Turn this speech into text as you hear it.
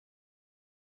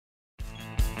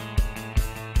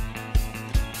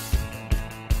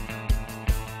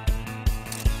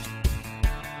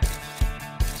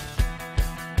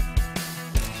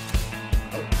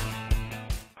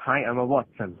Hi, Emma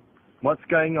Watson. What's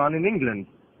going on in England?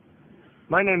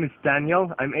 My name is Daniel.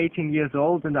 I'm 18 years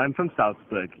old and I'm from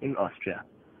Salzburg in Austria.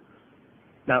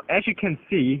 Now, as you can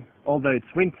see, although it's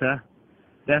winter,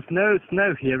 there's no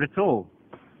snow here at all.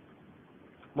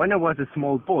 When I was a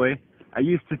small boy, I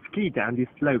used to ski down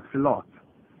these slopes a lot,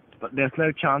 but there's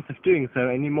no chance of doing so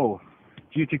anymore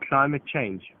due to climate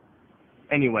change.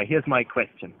 Anyway, here's my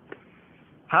question.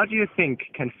 How do you think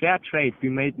can fair trade be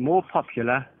made more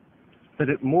popular so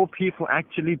that more people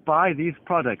actually buy these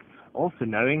products, also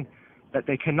knowing that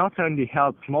they can not only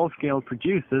help small-scale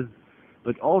producers,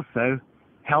 but also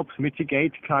help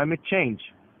mitigate climate change?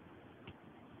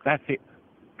 That's it.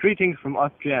 Greetings from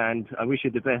Austria, and I wish you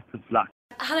the best of luck.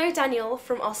 Hello, Daniel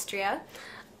from Austria.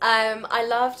 I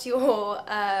loved your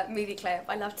movie clip.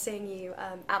 I loved seeing you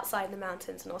outside in the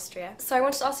mountains in Austria. So I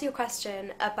wanted to ask you a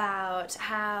question about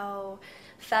how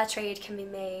fair trade can be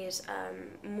made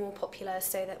more popular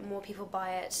so that more people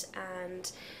buy it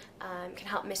and can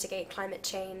help mitigate climate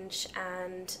change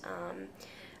and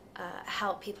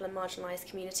help people in marginalised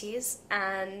communities.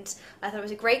 And I thought it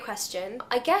was a great question.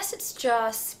 I guess it's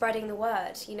just spreading the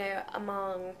word, you know,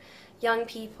 among young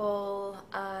people.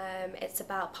 It's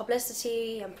about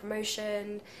publicity and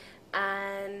promotion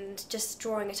and just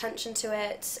drawing attention to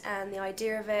it and the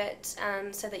idea of it,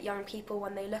 and so that young people,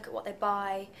 when they look at what they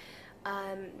buy,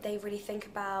 they really think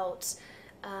about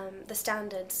the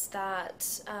standards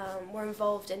that were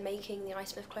involved in making the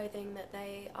item of clothing that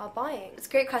they are buying. It's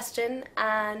a great question,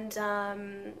 and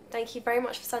thank you very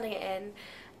much for sending it in,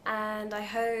 and I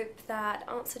hope that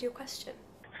answered your question.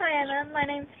 Hi Emma, my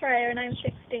name's Freya and I'm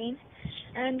 16,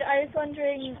 and I was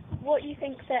wondering what you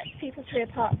think sets People Tree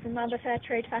apart from other fair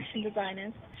trade fashion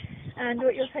designers, and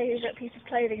what your favourite piece of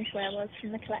clothing to wear was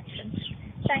from the collection.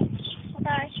 Thanks,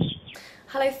 bye.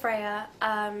 Hello Freya,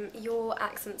 your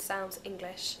accent sounds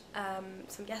English,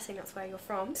 so I'm guessing that's where you're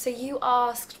from. So you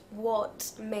asked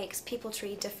what makes People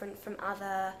Tree different from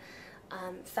other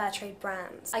fair trade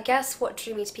brands. I guess what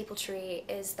drew me to People Tree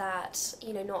is that,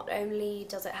 you know, not only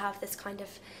does it have this kind of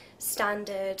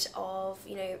standard of,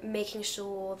 you know, making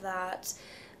sure that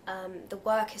the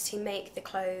workers who make the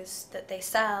clothes that they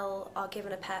sell are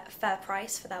given a fair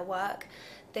price for their work.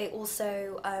 They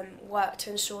also work to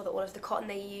ensure that all of the cotton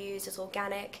they use is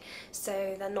organic,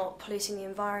 so they're not polluting the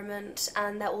environment,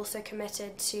 and they're also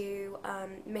committed to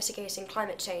mitigating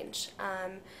climate change.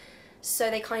 So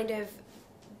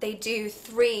they do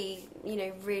three, you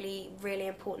know, really, really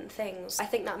important things. I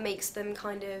think that makes them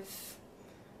kind of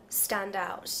stand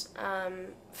out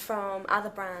from other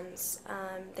brands.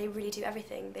 They really do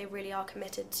everything. They really are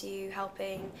committed to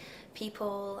helping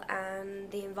people and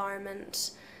the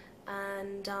environment,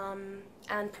 and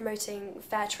promoting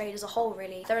fair trade as a whole,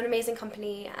 really. They're an amazing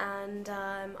company, and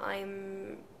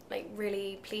I'm like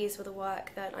really pleased with the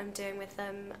work that I'm doing with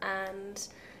them, and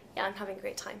yeah, I'm having a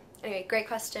great time. Anyway, great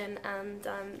question, and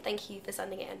thank you for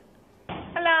sending it in.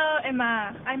 Hello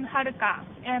Emma, I'm Haruka,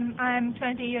 and I'm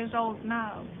 20 years old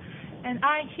now, and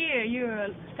I hear you're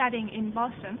studying in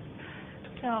Boston.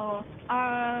 So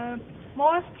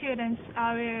more students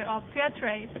are aware of fair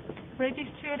trade, British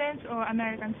students or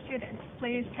American students?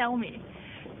 Please tell me.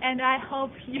 And I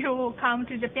hope you will come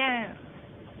to Japan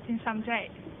in some day.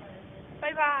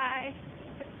 Bye bye.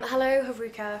 Hello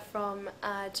Haruka from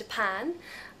Japan.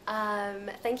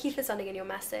 Thank you for sending in your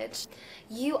message.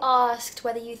 You asked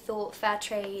whether you thought fair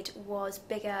trade was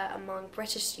bigger among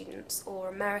British students or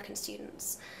American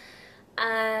students.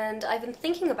 And I've been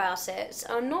thinking about it.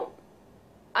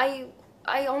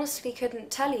 I honestly couldn't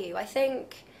tell you. I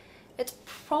think it's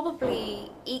probably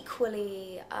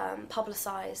equally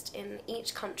publicised in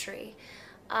each country.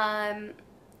 Although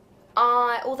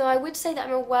I would say that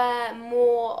I'm aware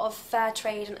more of fair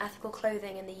trade and ethical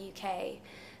clothing in the UK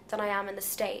than I am in the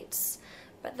States.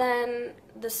 But then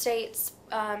the States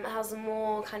has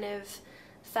more kind of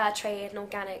fair trade and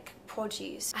organic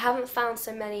produce. I haven't found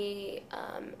so many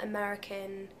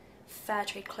American fair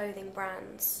trade clothing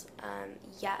brands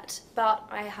yet, but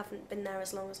I haven't been there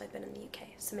as long as I've been in the UK,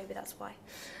 so maybe that's why.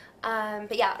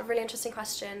 But yeah, a really interesting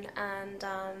question, and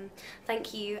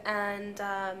thank you, and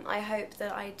I hope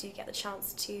that I do get the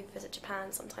chance to visit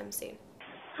Japan sometime soon.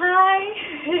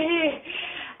 Hi,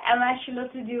 I'm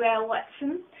Charlotte Duell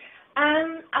Watson. I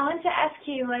want to ask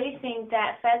you whether you think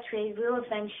that fair trade will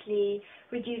eventually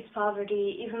reduce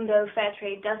poverty, even though fair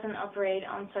trade doesn't operate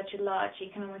on such a large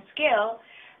economic scale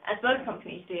as both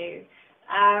companies do.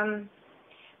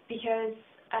 Because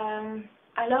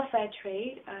I love fair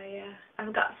trade.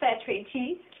 I've got fair trade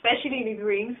tea, especially the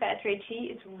green fair trade tea.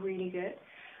 It's really good.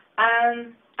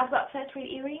 I've got fair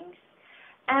trade earrings,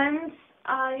 and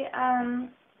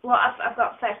I've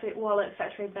got fair trade wallet, fair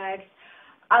trade bags.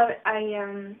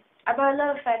 I buy a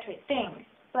lot of fair trade things,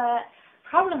 but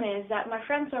problem is that my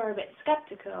friends are a bit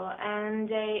skeptical, and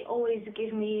they always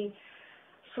give me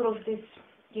sort of this,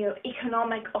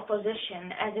 economic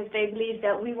opposition, as if they believe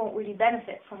that we won't really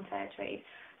benefit from fair trade.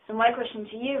 So my question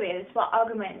to you is, what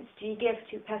arguments do you give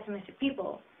to pessimistic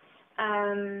people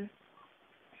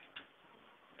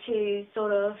to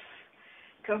sort of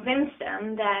convince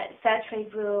them that fair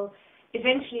trade will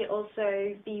eventually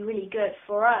also be really good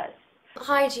for us?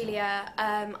 Hi Julia,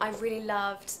 I really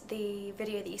loved the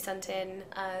video that you sent in.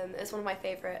 It's one of my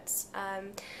favourites.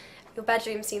 Your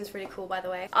bedroom seems really cool, by the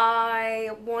way. I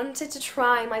wanted to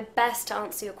try my best to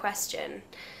answer your question.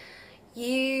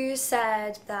 You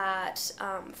said that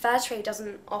fair trade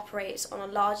doesn't operate on a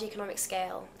large economic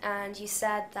scale, and you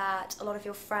said that a lot of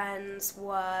your friends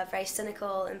were very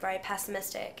cynical and very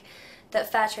pessimistic, that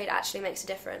fair trade actually makes a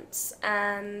difference.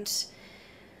 And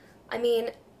I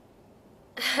mean,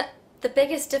 the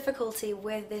biggest difficulty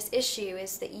with this issue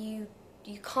is that you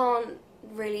can't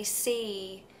really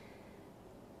see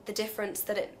the difference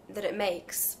that it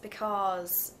makes,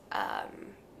 because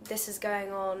this is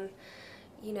going on,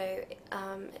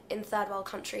 in third world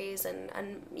countries and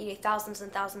thousands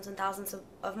and thousands and thousands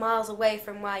of miles away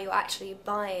from where you're actually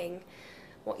buying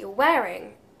what you're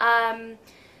wearing.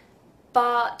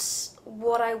 But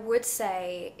what I would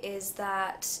say is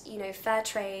that fair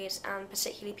trade, and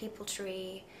particularly People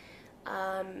Tree,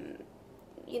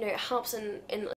 it helps in